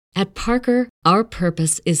At Parker, our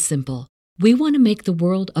purpose is simple. We want to make the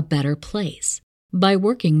world a better place by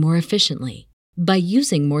working more efficiently, by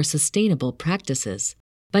using more sustainable practices,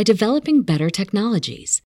 by developing better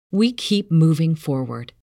technologies. We keep moving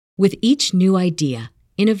forward. With each new idea,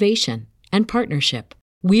 innovation, and partnership,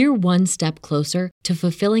 we're one step closer to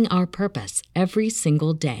fulfilling our purpose every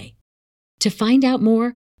single day. To find out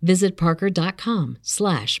more, visit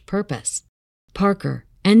parker.com/purpose. Parker,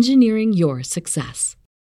 engineering your success.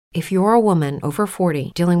 If you're a woman over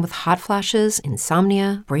 40 dealing with hot flashes,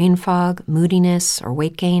 insomnia, brain fog, moodiness, or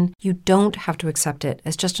weight gain, you don't have to accept it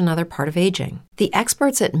as just another part of aging. The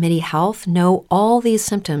experts at MIDI Health know all these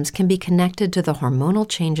symptoms can be connected to the hormonal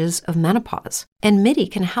changes of menopause. And MIDI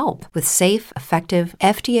can help with safe, effective,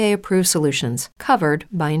 FDA-approved solutions covered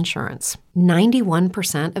by insurance.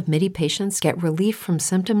 91% of MIDI patients get relief from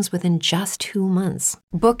symptoms within just 2 months.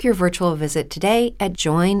 Book your virtual visit today at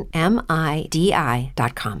joinmidi.com.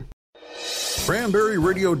 Cranberry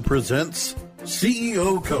Radio presents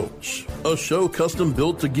CEO Coach, a show custom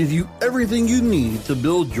built to give you everything you need to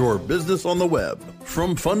build your business on the web.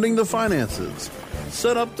 From funding to finances,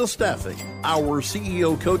 set up to staffing, our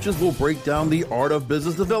CEO coaches will break down the art of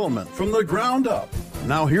business development from the ground up.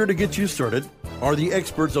 Now here to get you started are the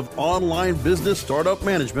experts of online business startup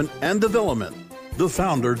management and development, the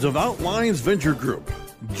founders of Outlines Venture Group,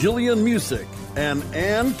 Jillian Musick and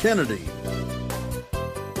Ann Kennedy.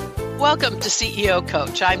 Welcome to CEO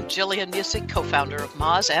Coach. I'm Jillian Musick, co-founder of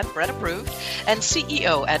Moz and Brett Approved, and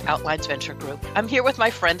CEO at Outlines Venture Group. I'm here with my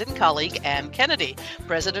friend and colleague, Ann Kennedy,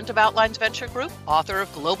 president of Outlines Venture Group, author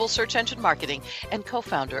of Global Search Engine Marketing, and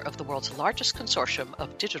co-founder of the world's largest consortium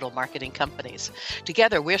of digital marketing companies.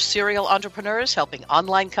 Together, we're serial entrepreneurs helping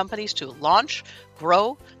online companies to launch,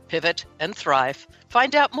 grow, pivot, and thrive.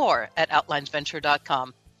 Find out more at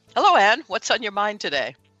outlinesventure.com. Hello, Ann. What's on your mind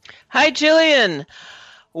today? Hi, Jillian.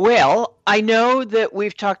 Well, I know that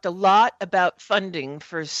we've talked a lot about funding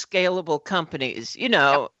for scalable companies,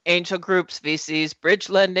 angel groups, VCs, bridge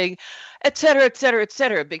lending, et cetera,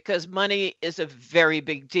 because money is a very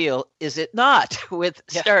big deal, is it not, with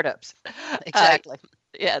startups? Exactly.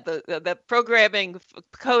 The programming,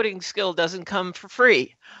 coding skill doesn't come for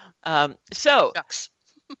free. So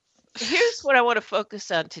here's what I want to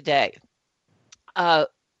focus on today.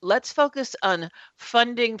 Let's focus on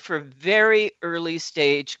funding for very early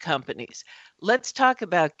stage companies. Let's talk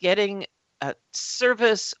about getting a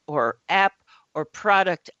service or app or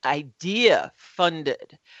product idea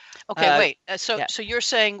funded. Okay, wait. So you're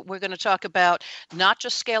saying we're going to talk about not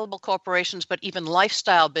just scalable corporations, but even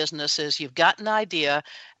lifestyle businesses. You've got an idea.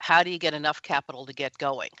 How do you get enough capital to get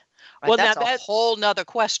going? Right? Well, that's a whole nother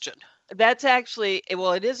question. That's actually,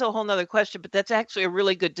 it is a whole nother question, but that's actually a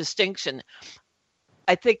really good distinction.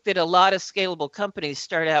 I think that a lot of scalable companies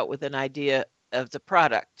start out with an idea of the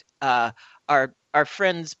product. Our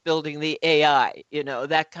friends building the AI,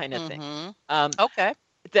 that kind of thing. Okay.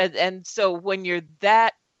 And so when you're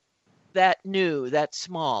that new, that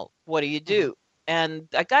small, what do you do? Mm-hmm. And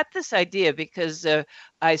I got this idea because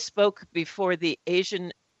I spoke before the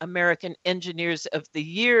Asian American Engineers of the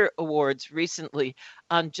Year Awards recently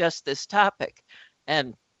on just this topic.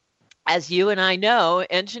 And as you and I know,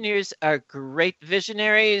 engineers are great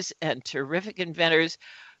visionaries and terrific inventors,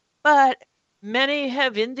 but many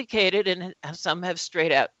have indicated, and some have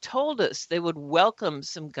straight out told us, they would welcome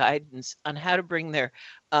some guidance on how to bring their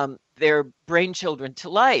brainchildren to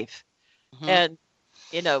life. Mm-hmm. And,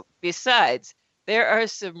 besides, there are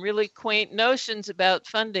some really quaint notions about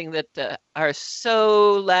funding that are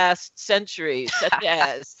so last century, such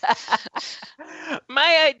as,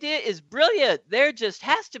 my idea is brilliant. There just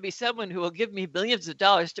has to be someone who will give me billions of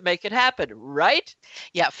dollars to make it happen, right?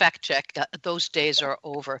 Yeah, fact check. Those days are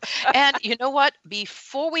over. And you know what?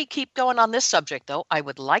 Before we keep going on this subject, though, I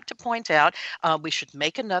would like to point out we should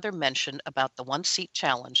make another mention about the one-seat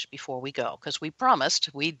challenge before we go, because we promised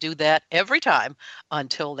we'd do that every time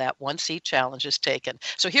until that one-seat challenge is taken.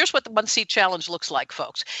 So here's what the one-seat challenge looks like,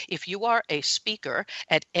 folks. If you are a speaker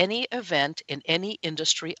at any event in any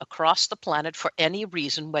industry across the planet for any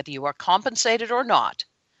reason, whether you are compensated or not,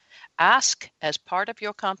 ask as part of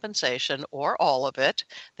your compensation or all of it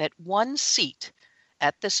that one seat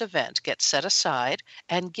at this event gets set aside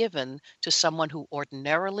and given to someone who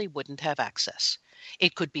ordinarily wouldn't have access.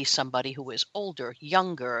 It could be somebody who is older,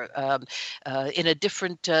 younger, in a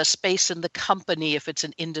different space in the company if it's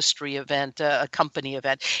an industry event, a company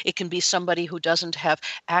event. It can be somebody who doesn't have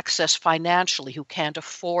access financially, who can't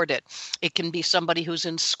afford it. It can be somebody who's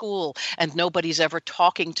in school and nobody's ever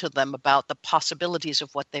talking to them about the possibilities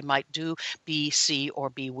of what they might do, be, see, or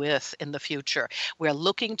be with in the future. We're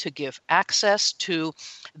looking to give access to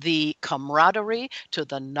the camaraderie, to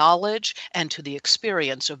the knowledge, and to the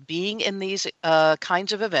experience of being in these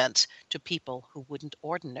kinds of events to people who wouldn't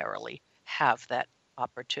ordinarily have that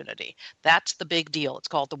opportunity. That's the big deal. It's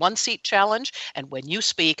called the One Seat Challenge. And when you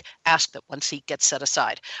speak, ask that one seat gets set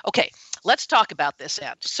aside. Okay, let's talk about this,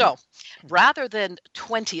 Ann. So rather than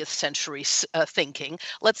 20th century thinking,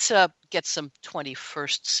 let's get some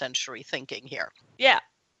 21st century thinking here. Yeah.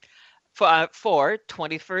 For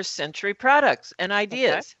 21st century products and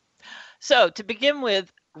ideas. Okay. So to begin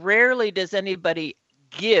with, rarely does anybody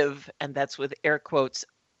give, and that's with air quotes,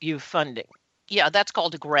 you funding. Yeah, that's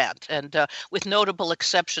called a grant. And with notable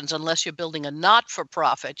exceptions, unless you're building a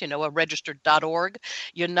not-for-profit, a registered .org,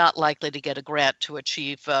 you're not likely to get a grant to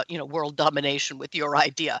achieve, world domination with your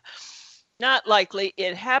idea. Not likely.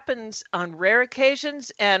 It happens on rare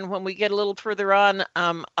occasions. And when we get a little further on,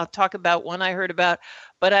 I'll talk about one I heard about.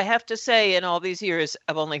 But I have to say, in all these years,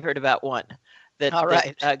 I've only heard about one that, all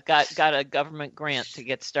right. that got a government grant to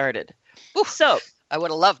get started. Oof. So I would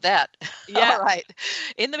have loved that. Yeah. All right.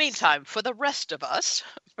 In the meantime, for the rest of us,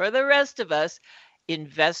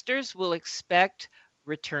 investors will expect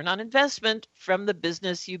return on investment from the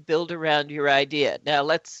business you build around your idea. Now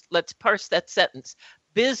let's parse that sentence.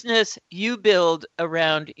 Business you build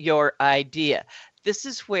around your idea. This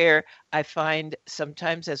is where I find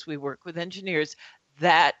sometimes as we work with engineers,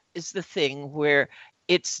 that is the thing where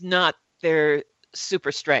it's not their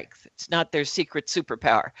super strength. It's not their secret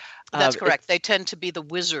superpower. That's correct. They tend to be the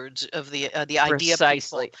wizards of the idea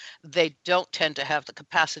precisely. People. They don't tend to have the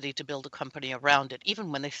capacity to build a company around it,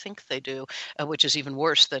 even when they think they do, which is even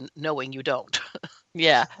worse than knowing you don't.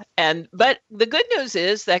 Yeah. But the good news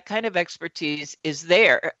is that kind of expertise is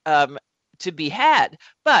there to be had.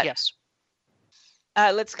 But yes.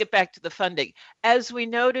 Let's get back to the funding. As we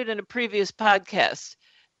noted in a previous podcast,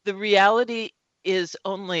 the reality is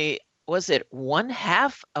only, was it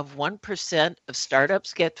 0.5% of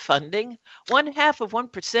startups get funding?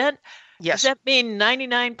 0.5%? Yes. Does that mean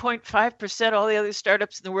 99.5% all the other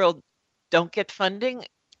startups in the world don't get funding?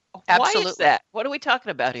 Absolutely. Why is that? What are we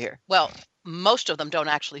talking about here? Well, most of them don't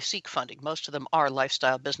actually seek funding. Most of them are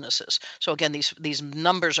lifestyle businesses. So again, these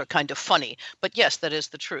numbers are kind of funny. But yes, that is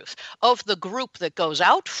the truth. Of the group that goes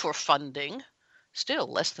out for funding,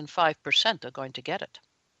 still less than 5% are going to get it.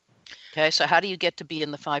 Okay, so how do you get to be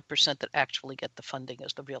in the 5% that actually get the funding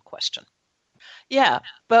is the real question. Yeah,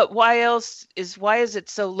 but why is it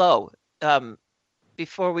so low?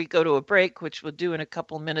 Before we go to a break, which we'll do in a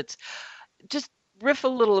couple of minutes, just riff a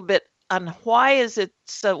little bit on why is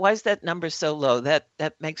that number so low? That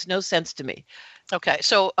makes no sense to me. Okay,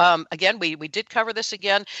 so again, we did cover this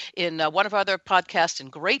again in one of our other podcasts in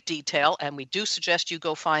great detail, and we do suggest you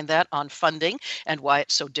go find that on funding and why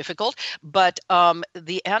it's so difficult. But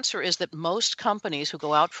the answer is that most companies who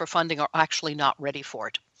go out for funding are actually not ready for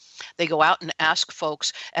it. They go out and ask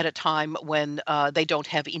folks at a time when they don't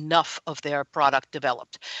have enough of their product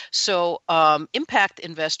developed. So Impact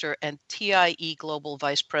Investor and TIE Global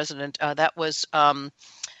Vice President, that was Nitin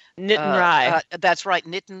Rai. That's right,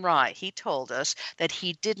 Nitin Rai. He told us that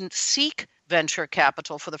he didn't seek venture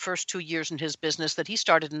capital for the first 2 years in his business that he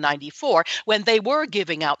started in 94 when they were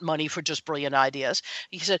giving out money for just brilliant ideas.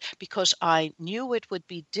 He said, because I knew it would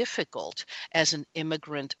be difficult as an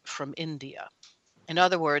immigrant from India. In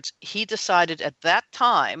other words, he decided at that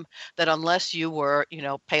time that unless you were,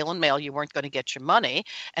 pale and male, you weren't going to get your money.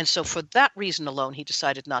 And so for that reason alone, he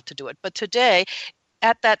decided not to do it. But today,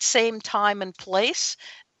 at that same time and place,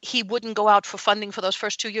 he wouldn't go out for funding for those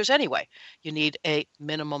first 2 years anyway. You need a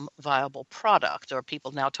minimum viable product, or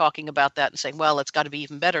people now talking about that and saying, well, it's got to be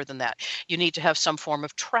even better than that. You need to have some form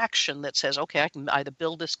of traction that says, okay, I can either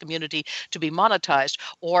build this community to be monetized,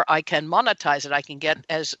 or I can monetize it. I can get,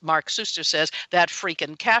 as Mark Suster says, that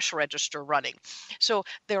freaking cash register running. So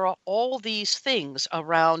there are all these things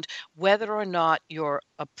around whether or not you're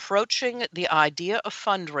approaching the idea of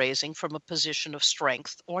fundraising from a position of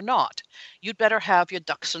strength or not. You'd better have your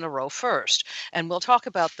ducks in a row first. And we'll talk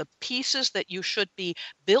about the pieces that you should be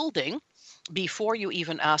building before you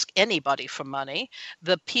even ask anybody for money,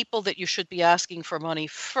 the people that you should be asking for money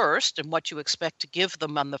first and what you expect to give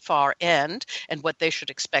them on the far end and what they should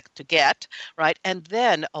expect to get, right? And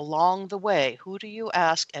then along the way, who do you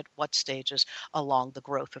ask at what stages along the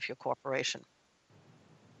growth of your corporation?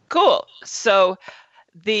 Cool. So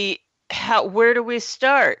where do we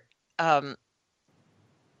start?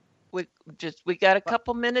 We got a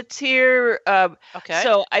couple minutes here. Okay.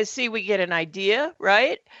 So I see we get an idea,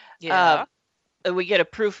 right? Yeah. We get a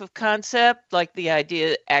proof of concept, like the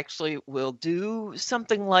idea actually will do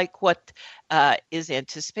something like what is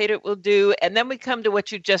anticipated it will do, and then we come to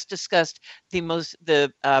what you just discussed,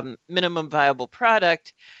 the minimum viable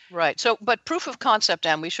product. Right. So, but proof of concept,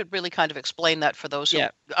 Anne, we should really kind of explain that for those who Yeah.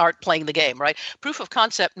 aren't playing the game, right? Proof of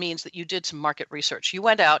concept means that you did some market research. You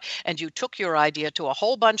went out and you took your idea to a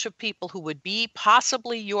whole bunch of people who would be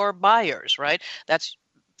possibly your buyers, right? That's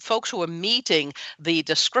folks who are meeting the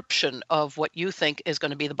description of what you think is going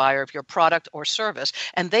to be the buyer of your product or service.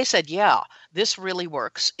 And they said, yeah, this really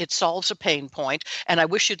works. It solves a pain point. And I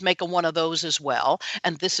wish you'd make one of those as well.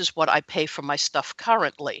 And this is what I pay for my stuff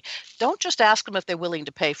currently. Don't just ask them if they're willing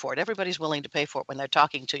to pay for it. Everybody's willing to pay for it when they're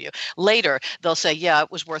talking to you. Later, they'll say, yeah, it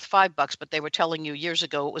was worth $5, but they were telling you years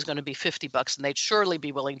ago it was going to be $50, and they'd surely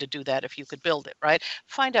be willing to do that if you could build it, right?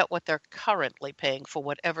 Find out what they're currently paying for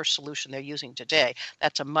whatever solution they're using today.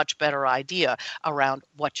 That's a much better idea around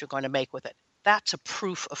what you're going to make with it. That's a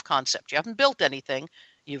proof of concept. You haven't built anything.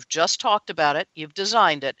 You've just talked about it. You've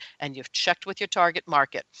designed it, and you've checked with your target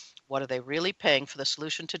market. What are they really paying for the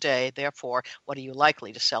solution today? Therefore, what are you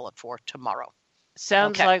likely to sell it for tomorrow?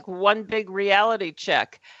 Sounds like one big reality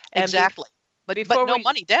check. And exactly. But no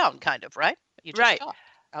money down, kind of, right? You just talk.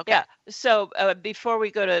 Okay. Yeah. So before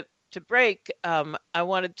we go to break, I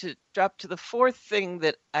wanted to drop to the fourth thing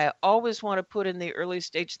that I always want to put in the early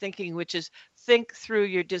stage thinking, which is think through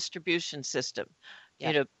your distribution system.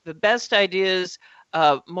 Yeah. The best ideas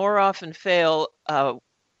more often fail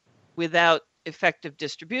without effective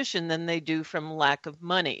distribution than they do from lack of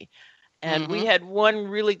money. And we had one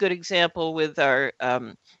really good example with our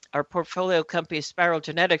portfolio company, Spiral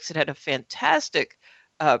Genetics, that had a fantastic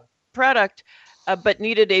product, but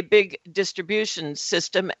needed a big distribution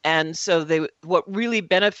system. And so what really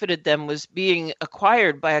benefited them was being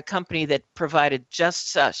acquired by a company that provided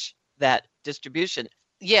just such that distribution.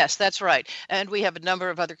 Yes, that's right. And we have a number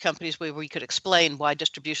of other companies where we could explain why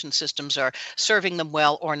distribution systems are serving them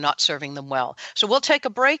well or not serving them well. So we'll take a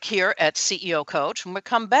break here at CEO Coach. When we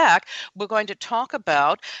come back, we're going to talk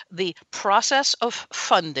about the process of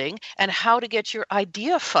funding and how to get your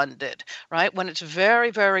idea funded, right? When it's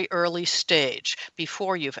very, very early stage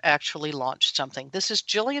before you've actually launched something. This is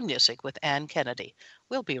Jillian Muessig with Ann Kennedy.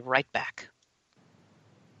 We'll be right back.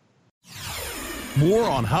 More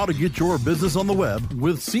on how to get your business on the web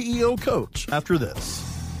with CEO Coach after this.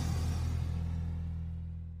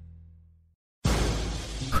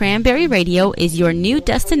 Cranberry Radio is your new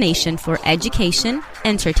destination for education,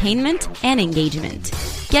 entertainment, and engagement.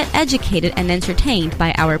 Get educated and entertained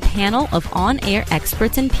by our panel of on-air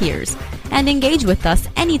experts and peers, and engage with us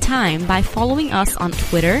anytime by following us on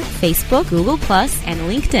Twitter, Facebook, Google+, and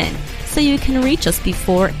LinkedIn, so you can reach us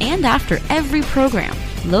before and after every program.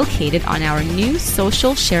 Located on our new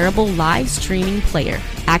social shareable live streaming player.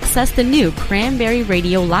 Access the new Cranberry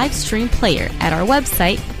Radio live stream player at our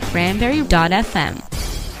website, cranberry.fm.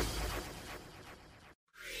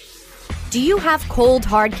 Do you have cold,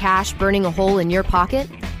 hard cash burning a hole in your pocket?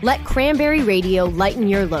 Let Cranberry Radio lighten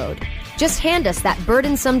your load. Just hand us that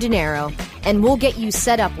burdensome dinero, and we'll get you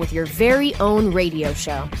set up with your very own radio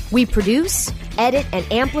show. We produce, edit, and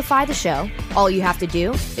amplify the show. All you have to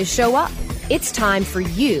do is show up. It's time for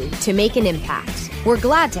you to make an impact. We're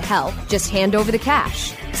glad to help. Just hand over the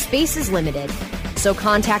cash. Space is limited, so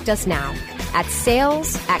contact us now at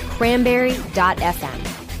sales@cranberry.fm.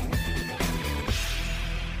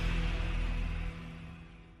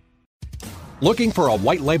 Looking for a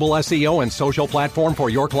white label SEO and social platform for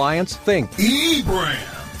your clients? Think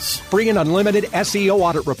eBrands. Free and unlimited SEO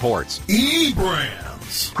audit reports.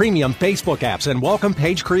 eBrands. Premium Facebook apps and welcome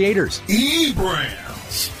page creators.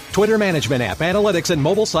 eBrands. Twitter management app, analytics, and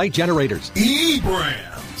mobile site generators.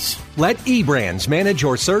 eBrands. Let eBrands manage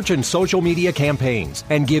your search and social media campaigns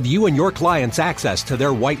and give you and your clients access to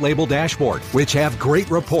their white label dashboard, which have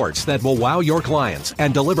great reports that will wow your clients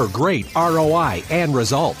and deliver great ROI and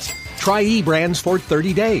results. Try eBrands for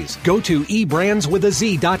 30 days. Go to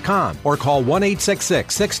eBrandsWithAZ.com or call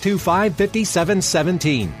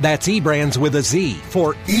 1-866-625-5717. That's eBrands with a Z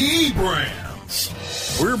for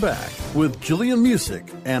eBrands. We're back with Jillian Muessig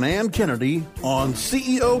and Ann Kennedy on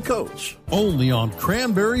CEO Coach, only on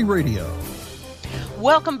Cranberry Radio.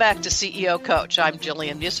 Welcome back to CEO Coach. I'm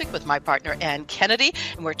Jillian Music with my partner Ann Kennedy,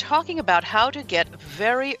 and we're talking about how to get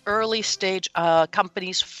very early stage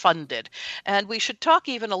companies funded. And we should talk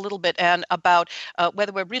even a little bit, Ann, about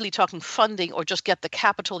whether we're really talking funding or just get the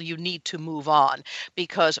capital you need to move on.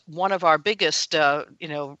 Because one of our biggest,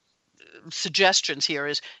 suggestions here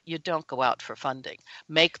is you don't go out for funding.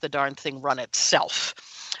 Make the darn thing run itself.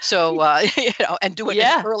 So, and do it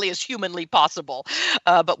as early as humanly possible.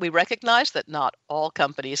 But we recognize that not all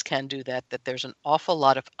companies can do that there's an awful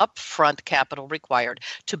lot of upfront capital required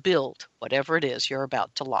to build whatever it is you're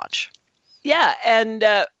about to launch. Yeah, and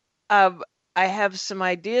I have some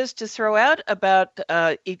ideas to throw out about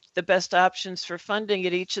the best options for funding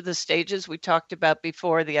at each of the stages we talked about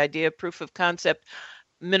before, the idea of proof of concept,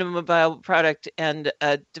 minimum viable product, and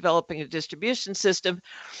developing a distribution system.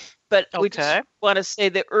 But we just want to say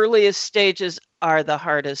the earliest stages are the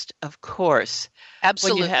hardest, of course.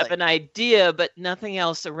 Absolutely. When you have an idea, but nothing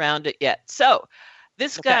else around it yet. So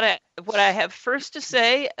this what I have first to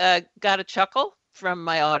say, got a chuckle from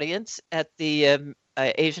my audience at the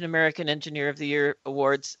Asian American Engineer of the Year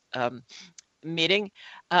Awards meeting.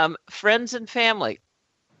 Friends and family.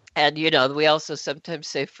 And, we also sometimes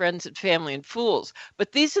say friends and family and fools.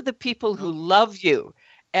 But these are the people who love you,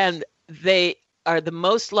 and they are the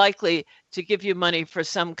most likely to give you money for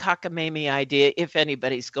some cockamamie idea, if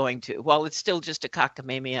anybody's going to. Well, it's still just a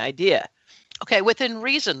cockamamie idea. Okay, within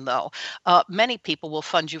reason, though, many people will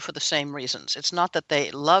fund you for the same reasons. It's not that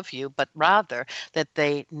they love you, but rather that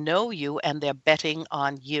they know you and they're betting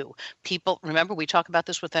on you. People, remember, we talk about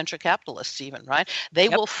this with venture capitalists even, right? They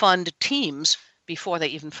will fund teams before they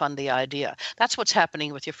even fund the idea. That's what's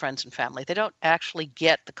happening with your friends and family. They don't actually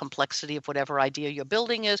get the complexity of whatever idea you're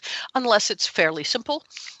building is unless it's fairly simple,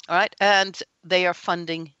 all right? And they are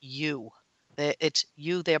funding you. It's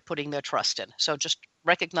you they're putting their trust in. So just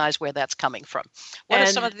recognize where that's coming from. What are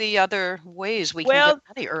some of the other ways we can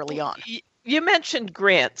get money early on? You mentioned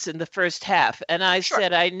grants in the first half, and I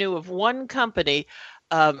said I knew of one company.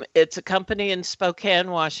 It's a company in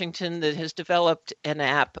Spokane, Washington, that has developed an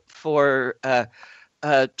app for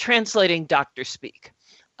translating doctor speak.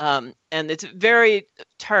 And it's a very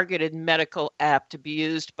targeted medical app to be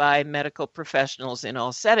used by medical professionals in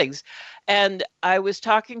all settings. And I was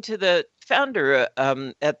talking to the founder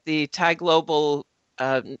at the Thai Global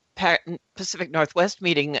Pacific Northwest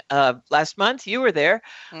meeting last month. You were there.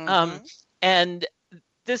 And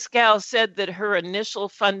this gal said that her initial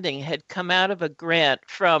funding had come out of a grant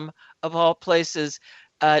from, of all places,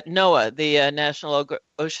 NOAA, the National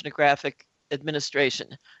Oceanographic Administration.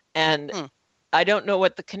 And I don't know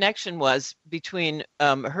what the connection was between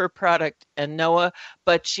her product and NOAA,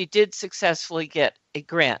 but she did successfully get a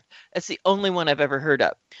grant. That's the only one I've ever heard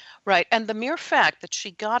of. Right. And the mere fact that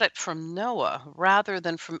she got it from NOAA rather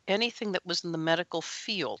than from anything that was in the medical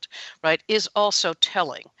field, right, is also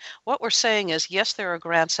telling. What we're saying is, yes, there are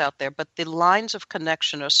grants out there, but the lines of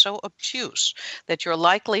connection are so obtuse that your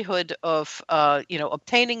likelihood of,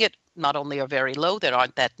 obtaining it not only are very low, there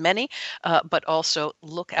aren't that many, but also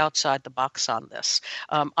look outside the box on this.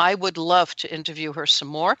 I would love to interview her some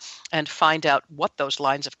more and find out what those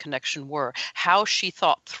lines of connection were, how she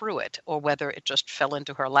thought through it, or whether it just fell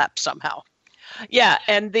into her lap somehow. Yeah,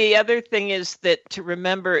 and the other thing is that to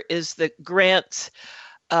remember is that grants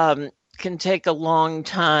can take a long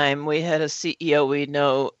time. We had a CEO we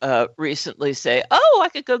know recently say, "Oh, I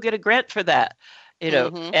could go get a grant for that." And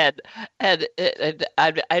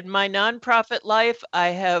my nonprofit life, I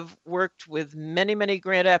have worked with many, many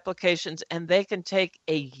grant applications, and they can take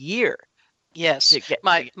a year. Yes,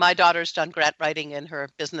 my daughter's done grant writing in her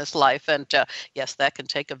business life, and yes, that can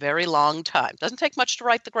take a very long time. Doesn't take much to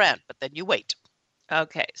write the grant, but then you wait.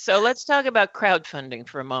 Okay, so let's talk about crowdfunding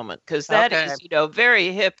for a moment, because that is,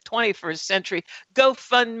 very hip, 21st century.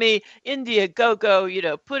 GoFundMe,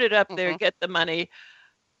 Indiegogo, put it up there, get the money.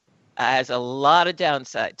 Has a lot of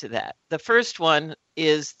downside to that. The first one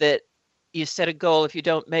is that you set a goal. If you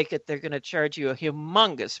don't make it, they're going to charge you a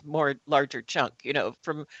humongous, larger chunk,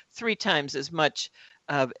 from 3 times as much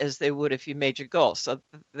as they would if you made your goal. So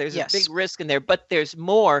there's a big risk in there, but there's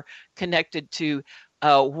more connected to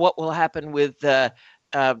what will happen with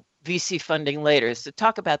VC funding later. So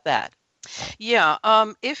talk about that. Yeah,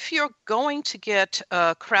 if you're going to get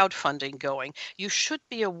crowdfunding going, you should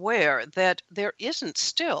be aware that there isn't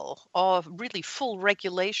still a really full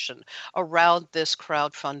regulation around this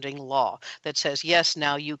crowdfunding law that says, yes,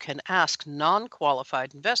 now you can ask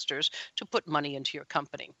non-qualified investors to put money into your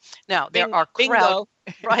company. Now, there are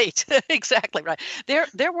Right, exactly right.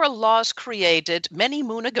 There were laws created many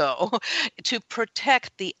moon ago to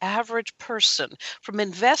protect the average person from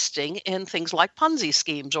investing in things like Ponzi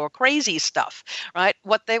schemes or crazy stuff, right?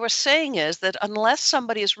 What they were saying is that unless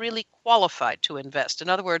somebody is really qualified to invest, in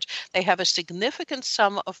other words, they have a significant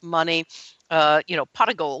sum of money, pot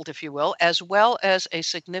of gold, if you will, as well as a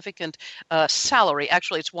significant salary.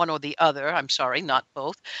 Actually, it's one or the other. I'm sorry, not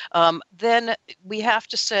both. Then we have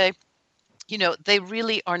to say, they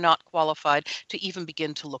really are not qualified to even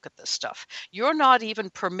begin to look at this stuff. You're not even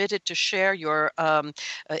permitted to share your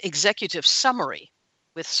executive summary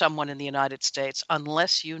with someone in the United States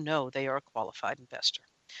unless you know they are a qualified investor.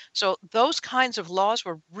 So those kinds of laws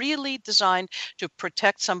were really designed to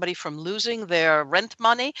protect somebody from losing their rent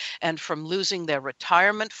money and from losing their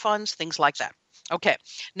retirement funds, things like that. Okay,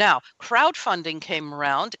 now crowdfunding came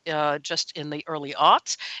around just in the early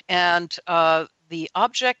aughts, and the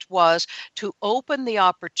object was to open the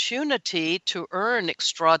opportunity to earn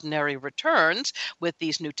extraordinary returns with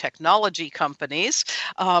these new technology companies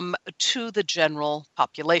to the general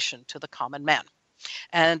population, to the common man.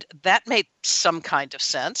 And that made some kind of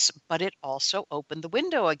sense, but it also opened the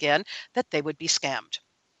window again that they would be scammed.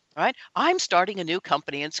 Right? I'm starting a new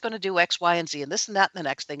company and it's going to do X, Y, and Z and this and that and the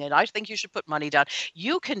next thing. And I think you should put money down.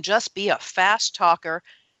 You can just be a fast talker,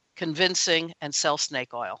 convincing, and sell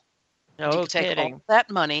snake oil. And you No can take kidding. all that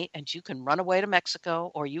money and you can run away to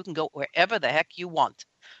Mexico or you can go wherever the heck you want.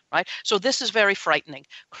 Right? So this is very frightening.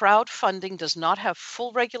 Crowdfunding does not have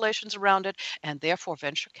full regulations around it, and therefore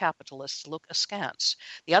venture capitalists look askance.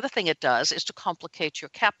 The other thing it does is to complicate your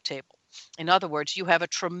cap table. In other words, you have a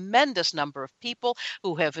tremendous number of people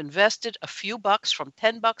who have invested a few bucks, from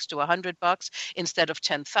 $10 to $100, instead of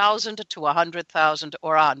 10,000 to 100,000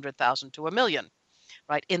 or 100,000 to $1 million.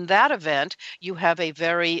 Right. In that event, you have a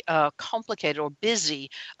very complicated or busy,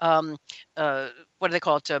 what do they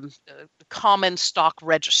call it, common stock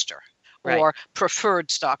register. Right. Or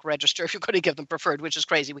preferred stock register, if you're going to give them preferred, which is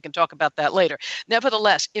crazy. We can talk about that later.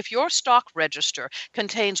 Nevertheless, if your stock register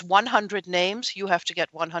contains 100 names, you have to get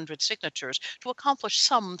 100 signatures to accomplish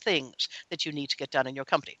some things that you need to get done in your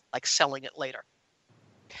company, like selling it later.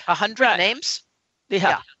 100 Right. names?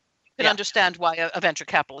 Yeah. You can understand why a venture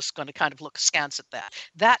capitalist is going to kind of look askance at that.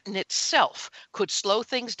 That in itself could slow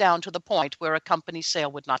things down to the point where a company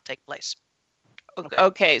sale would not take place.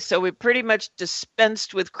 Okay, so we pretty much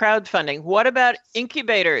dispensed with crowdfunding. What about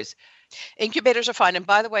incubators? Incubators are fine. And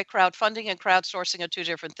by the way, crowdfunding and crowdsourcing are two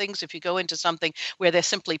different things. If you go into something where they're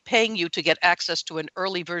simply paying you to get access to an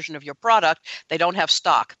early version of your product, they don't have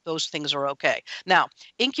stock. Those things are okay. Now,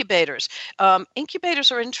 incubators.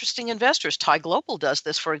 Incubators are interesting investors. Thai Global does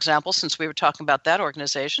this, for example, since we were talking about that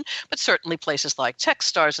organization, but certainly places like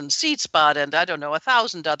Techstars and SeedSpot and,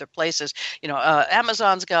 1,000 other places.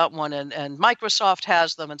 Amazon's got one and Microsoft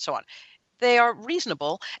has them and so on. They are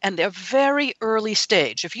reasonable and they're very early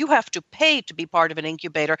stage. If you have to pay to be part of an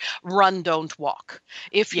incubator, run, don't walk.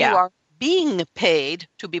 If you are being paid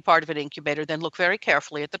to be part of an incubator, then look very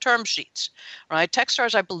carefully at the term sheets, right?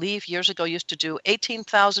 Techstars, I believe, years ago used to do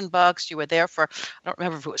 $18,000. You were there for, I don't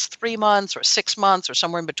remember if it was 3 months or 6 months or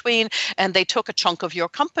somewhere in between, and they took a chunk of your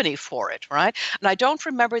company for it, right? And I don't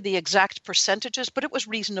remember the exact percentages, but it was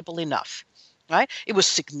reasonable enough. Right? It was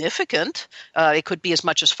significant. It could be as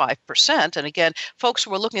much as 5%. And again, folks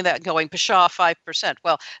were looking at that and going, pshaw, 5%.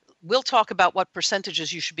 Well, we'll talk about what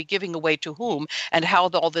percentages you should be giving away to whom and how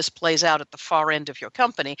all this plays out at the far end of your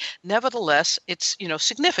company. Nevertheless, it's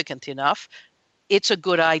significant enough. It's a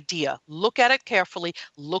good idea. Look at it carefully.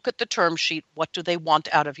 Look at the term sheet. What do they want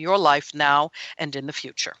out of your life now and in the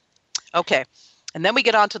future? Okay. And then we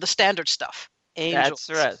get on to the standard stuff. Angels.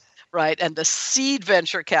 That's right. Right, and the seed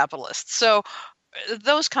venture capitalists. So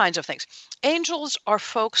those kinds of things. Angels are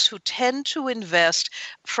folks who tend to invest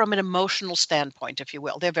from an emotional standpoint, if you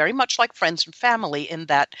will. They're very much like friends and family in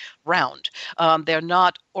that round. They're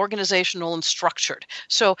not organizational and structured.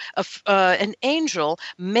 So an angel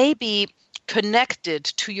may be connected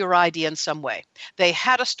to your idea in some way. They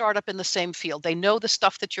had a startup in the same field. They know the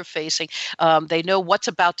stuff that you're facing. They know what's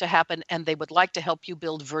about to happen, and they would like to help you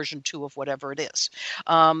build version 2 of whatever it is.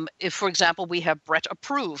 If, for example, we have Brett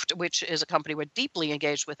Approved, which is a company we're deeply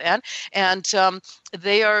engaged with, Anne, and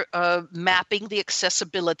they are mapping the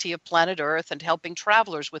accessibility of planet Earth and helping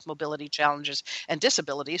travelers with mobility challenges and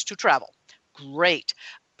disabilities to travel. Great.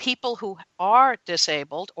 people who are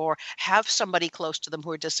disabled or have somebody close to them who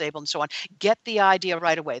are disabled and so on get the idea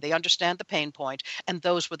right away. They understand the pain point, and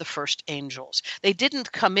those were the first angels. They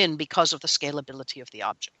didn't come in because of the scalability of the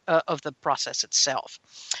object, of the process itself.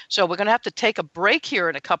 So we're going to have to take a break here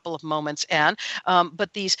in a couple of moments, Anne.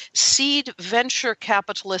 But these seed venture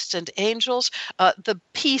capitalists and angels, the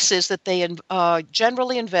piece is that they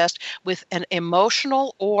generally invest with an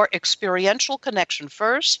emotional or experiential connection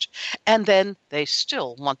first, and then they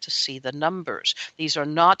still want to see the numbers. These are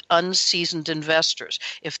not unseasoned investors.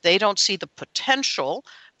 If they don't see the potential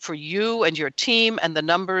for you and your team and the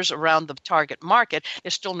numbers around the target market, they're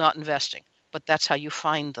still not investing. But that's how you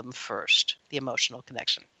find them first, the emotional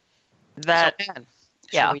connection. That, so, Anne,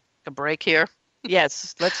 yeah. Shall we take a break here?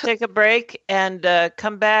 Yes, let's take a break and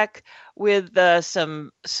come back with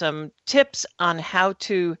some tips on how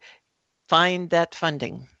to find that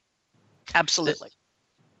funding. Absolutely.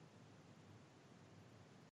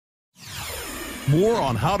 More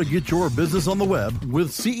on how to get your business on the web with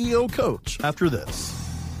CEO Coach after this.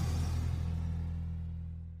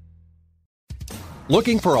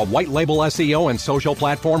 Looking for a white label SEO and social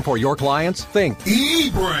platform for your clients? Think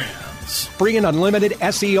eBrands. Free and unlimited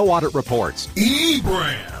SEO audit reports.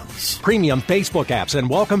 eBrands. Premium Facebook apps and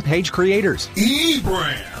welcome page creators.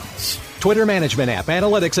 eBrands. Twitter management app,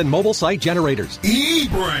 analytics, and mobile site generators.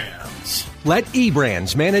 eBrands. Let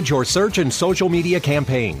eBrands manage your search and social media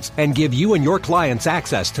campaigns and give you and your clients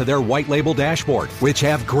access to their white label dashboard, which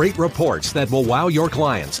have great reports that will wow your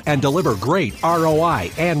clients and deliver great ROI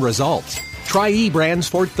and results. Try eBrands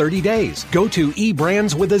for 30 days. Go to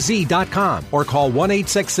eBrandsWithAZ.com or call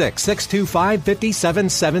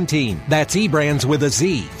 1-866-625-5717. That's eBrands with a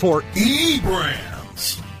Z for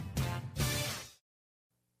eBrands.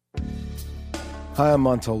 Hi, I'm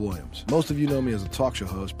Montel Williams. Most of you know me as a talk show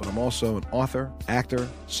host, but I'm also an author, actor,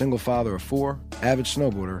 single father of 4, avid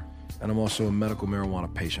snowboarder, and I'm also a medical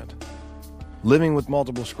marijuana patient. Living with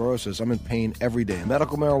multiple sclerosis, I'm in pain every day.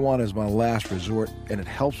 Medical marijuana is my last resort, and it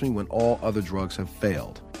helps me when all other drugs have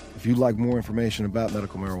failed. If you'd like more information about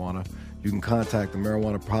medical marijuana, you can contact the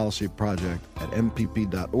Marijuana Policy Project at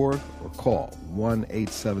mpp.org or call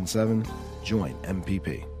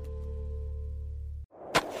 1-877-JOIN-MPP.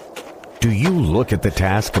 Do you look at the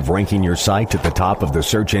task of ranking your site at the top of the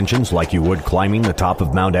search engines like you would climbing the top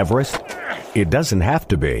of Mount Everest? It doesn't have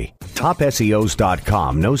to be.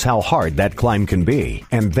 TopSEOs.com knows how hard that climb can be,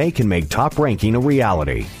 and they can make top ranking a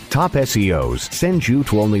reality. Top SEOs sends you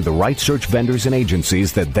to only the right search vendors and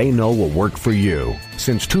agencies that they know will work for you.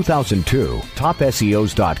 Since 2002,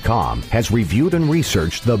 TopSEOs.com has reviewed and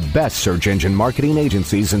researched the best search engine marketing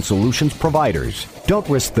agencies and solutions providers. Don't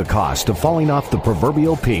risk the cost of falling off the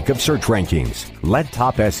proverbial peak of search rankings. Let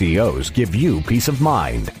Top SEOs give you peace of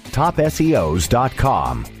mind.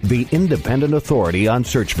 TopSEOs.com, the independent authority on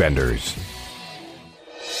search vendors.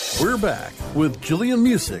 We're back with Jillian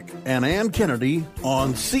Music and Ann Kennedy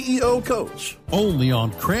on CEO Coach, only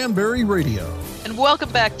on Cranberry Radio. And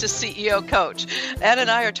welcome back to CEO Coach. Ann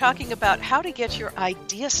and I are talking about how to get your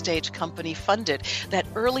idea stage company funded, that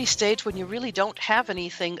early stage when you really don't have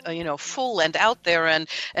anything, full and out there and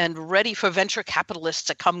ready for venture capitalists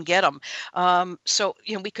to come get them. So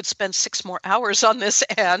we could spend 6 more hours on this,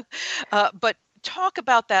 Ann, but talk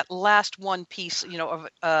about that last one piece, of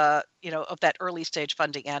that early stage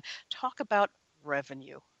funding, and talk about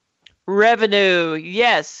revenue. Revenue,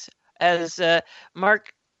 yes. As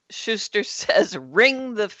Mark Schuster says,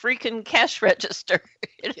 ring the freaking cash register.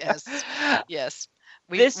 Yes.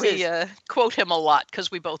 We quote him a lot because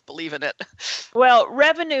we both believe in it. Well,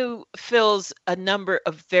 revenue fills a number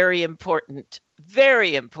of very important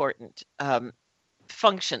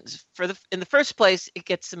functions. In the first place, it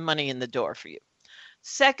gets some money in the door for you.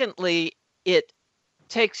 Secondly, it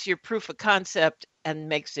takes your proof of concept and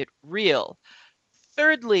makes it real.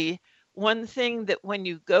 Thirdly, one thing that when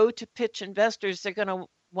you go to pitch investors, they're going to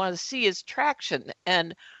want to see is traction.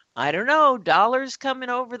 And I don't know, dollars coming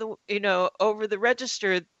over the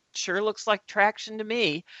register sure looks like traction to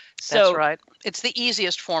me. So that's right. It's the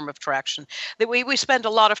easiest form of traction. We spend a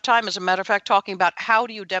lot of time, as a matter of fact, talking about how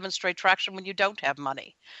do you demonstrate traction when you don't have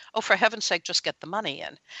money. Oh, for heaven's sake, just get the money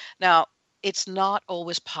in. Now, it's not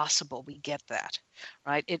always possible. We get that,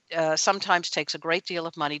 right? It sometimes takes a great deal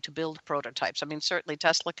of money to build prototypes. I mean, certainly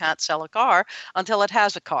Tesla can't sell a car until it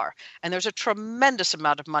has a car. And there's a tremendous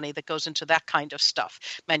amount of money that goes into that kind of stuff.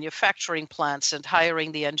 Manufacturing plants and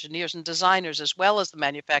hiring the engineers and designers as well as the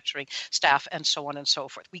manufacturing staff and so on and so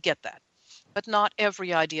forth. We get that. But not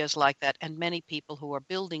every idea is like that, and many people who are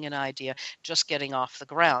building an idea just getting off the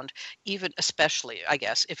ground, even especially, I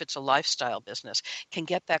guess, if it's a lifestyle business, can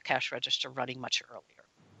get that cash register running much earlier.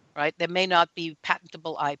 right? There may not be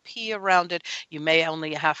patentable IP around it. You may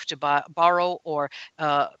only have to borrow or,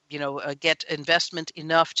 get investment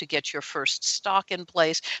enough to get your first stock in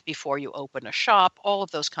place before you open a shop, all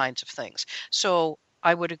of those kinds of things. So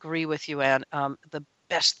I would agree with you, Anne. The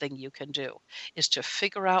best thing you can do is to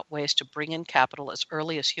figure out ways to bring in capital as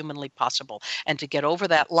early as humanly possible and to get over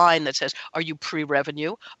that line that says, are you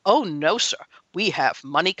pre-revenue? Oh, no, sir. We have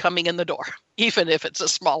money coming in the door, even if it's a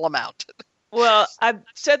small amount. Well, I've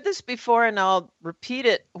said this before and I'll repeat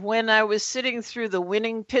it. When I was sitting through the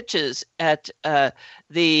winning pitches at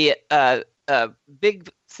the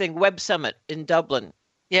Big Thing Web Summit in Dublin.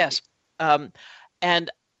 Yes.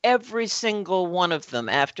 And every single one of them,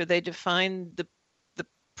 after they defined the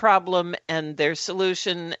problem and their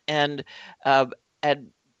solution and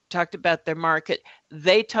talked about their market,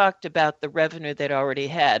 they talked about the revenue they'd already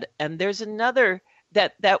had. And there's another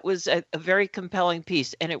that was a very compelling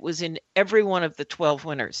piece, and it was in every one of the 12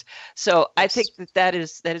 winners. So yes. I think that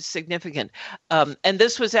is significant. And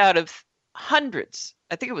this was out of hundreds.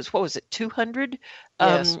 I think it was, 200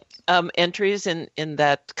 yes. Entries in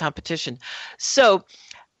that competition. So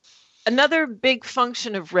another big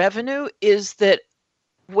function of revenue is that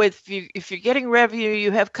if you're getting revenue, you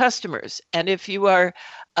have customers, and if you are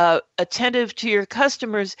attentive to your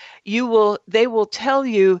customers, they will tell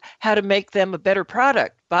you how to make them a better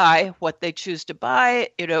product by what they choose to buy,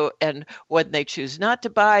 and when they choose not to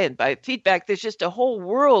buy, and by feedback. There's just a whole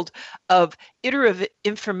world of iterative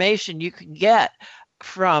information you can get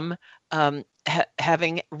from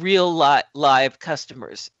having real live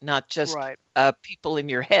customers, not just right. People in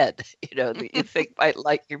your head, that you think might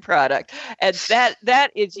like your product. And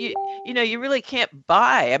that is, you really can't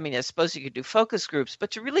buy. I mean, I suppose you could do focus groups,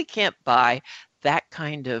 but you really can't buy that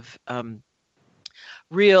kind of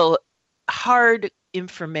real hard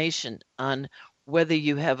information on whether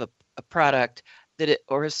you have a product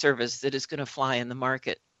or a service that is going to fly in the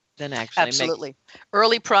market. Then actually absolutely.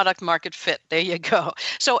 Early product market fit. There you go.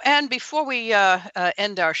 So, Anne, before we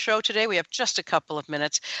end our show today, we have just a couple of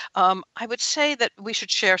minutes. I would say that we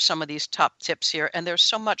should share some of these top tips here, and there's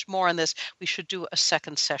so much more on this. We should do a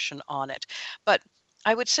second session on it. But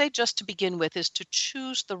I would say, just to begin with, is to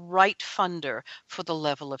choose the right funder for the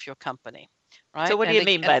level of your company. Right? So what do you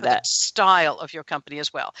mean by that? Style of your company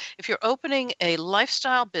as well. If you're opening a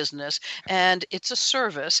lifestyle business and it's a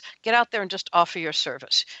service, get out there and just offer your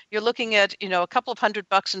service. You're looking at, a couple of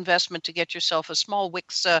 $100 investment to get yourself a small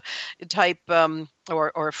Wix type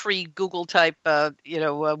or a free Google type,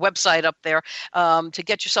 website up there to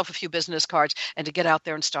get yourself a few business cards and to get out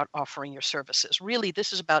there and start offering your services. Really,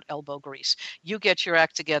 this is about elbow grease. You get your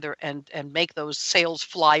act together and make those sales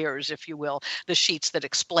flyers, if you will, the sheets that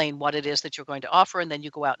explain what it is that you're going to offer, and then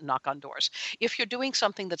you go out and knock on doors. If you're doing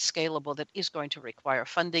something that's scalable, that is going to require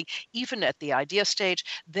funding, even at the idea stage,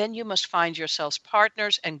 then you must find yourselves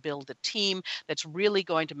partners and build a team that's really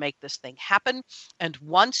going to make this thing happen. And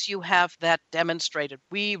once you have that demonstrated,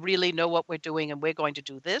 we really know what we're doing and we're going to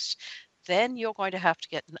do this, then you're going to have to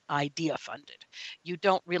get an idea funded. You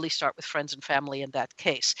don't really start with friends and family in that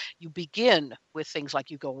case. You begin with things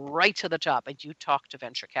like you go right to the top and you talk to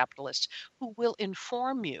venture capitalists who will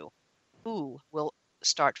inform you who will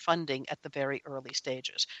start funding at the very early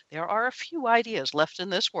stages. There are a few ideas left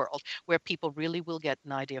in this world where people really will get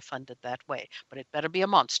an idea funded that way, but it better be a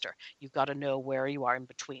monster. You've got to know where you are in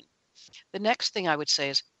between. The next thing I would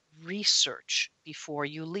say is research before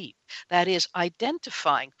you leap. That is,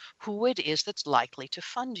 identifying who it is that's likely to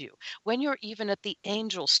fund you. When you're even at the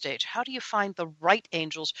angel stage, how do you find the right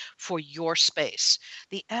angels for your space?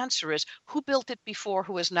 The answer is, who built it before,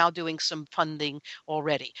 who is now doing some funding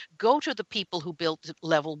already? Go to the people who built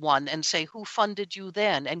level 1 and say, who funded you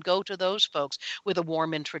then? And go to those folks with a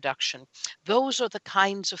warm introduction. Those are the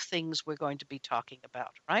kinds of things we're going to be talking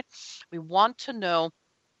about, right? We want to know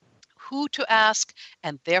who to ask,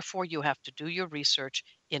 and therefore you have to do your research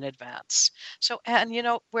in advance. So, Anne,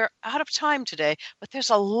 we're out of time today, but there's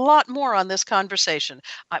a lot more on this conversation.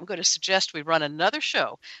 I'm going to suggest we run another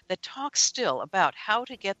show that talks still about how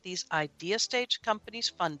to get these idea stage companies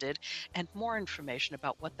funded and more information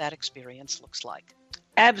about what that experience looks like.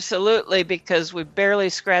 Absolutely, because we barely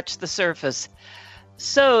scratched the surface.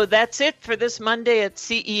 So that's it for this Monday at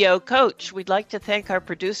CEO Coach. We'd like to thank our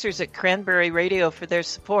producers at Cranberry Radio for their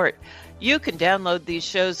support. You can download these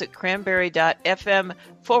shows at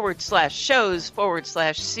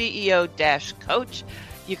cranberry.fm/shows/CEO-coach.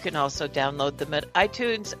 You can also download them at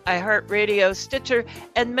iTunes, iHeartRadio, Stitcher,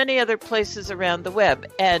 and many other places around the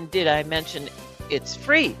web. And did I mention it's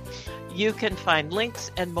free? You can find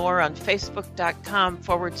links and more on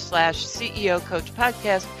facebook.com/CEO Coach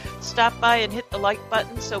Podcast. Stop by and hit the like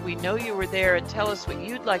button so we know you were there, and tell us what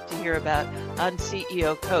you'd like to hear about on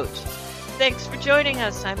CEO Coach. Thanks for joining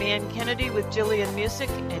us. I'm Ann Kennedy with Jillian Music,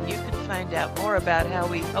 and you can find out more about how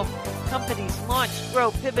we help companies launch,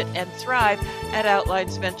 grow, pivot, and thrive at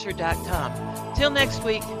outlinesventure.com. Till next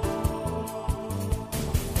week.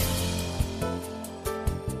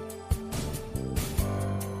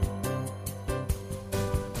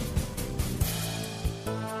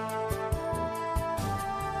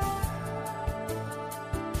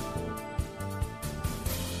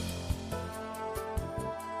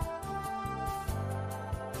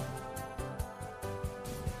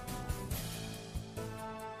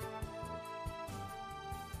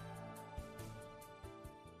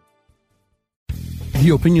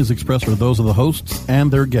 The opinions expressed are those of the hosts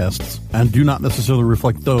and their guests and do not necessarily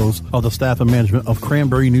reflect those of the staff and management of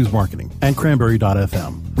Cranberry News Marketing and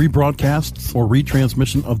Cranberry.fm. Rebroadcasts or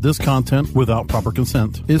retransmission of this content without proper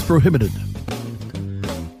consent is prohibited.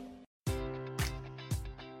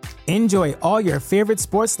 Enjoy all your favorite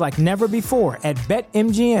sports like never before at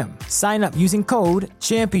BetMGM. Sign up using code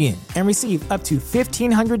CHAMPION and receive up to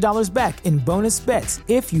 $1,500 back in bonus bets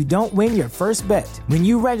if you don't win your first bet. When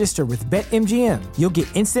you register with BetMGM, you'll get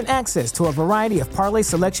instant access to a variety of parlay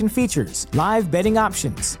selection features, live betting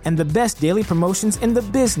options, and the best daily promotions in the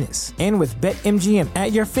business. And with BetMGM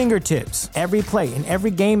at your fingertips, every play and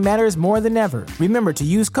every game matters more than ever. Remember to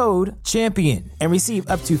use code CHAMPION and receive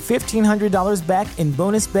up to $1,500 back in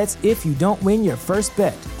bonus bets if you don't win your first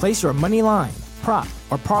bet. Place your money line, prop,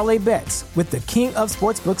 or parlay bets with the king of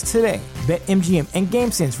sportsbooks today. BetMGM and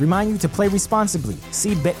GameSense remind you to play responsibly.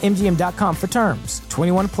 See BetMGM.com for terms.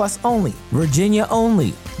 21 plus only. Virginia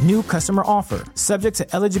only. New customer offer. Subject to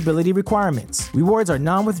eligibility requirements. Rewards are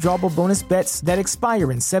non-withdrawable bonus bets that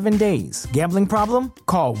expire in 7 days. Gambling problem?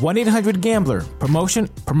 Call 1-800-GAMBLER.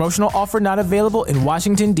 Promotional offer not available in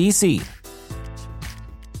Washington, D.C.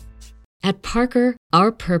 At Parker,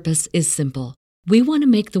 our purpose is simple. We want to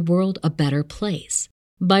make the world a better place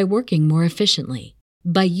by working more efficiently,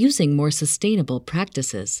 by using more sustainable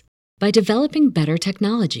practices, by developing better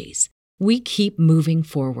technologies. We keep moving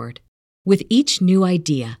forward. With each new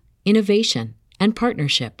idea, innovation, and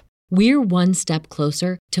partnership, we're one step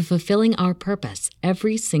closer to fulfilling our purpose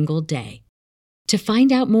every single day. To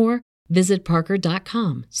find out more, visit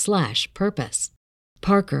parker.com/purpose.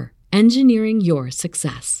 Parker, engineering your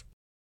success.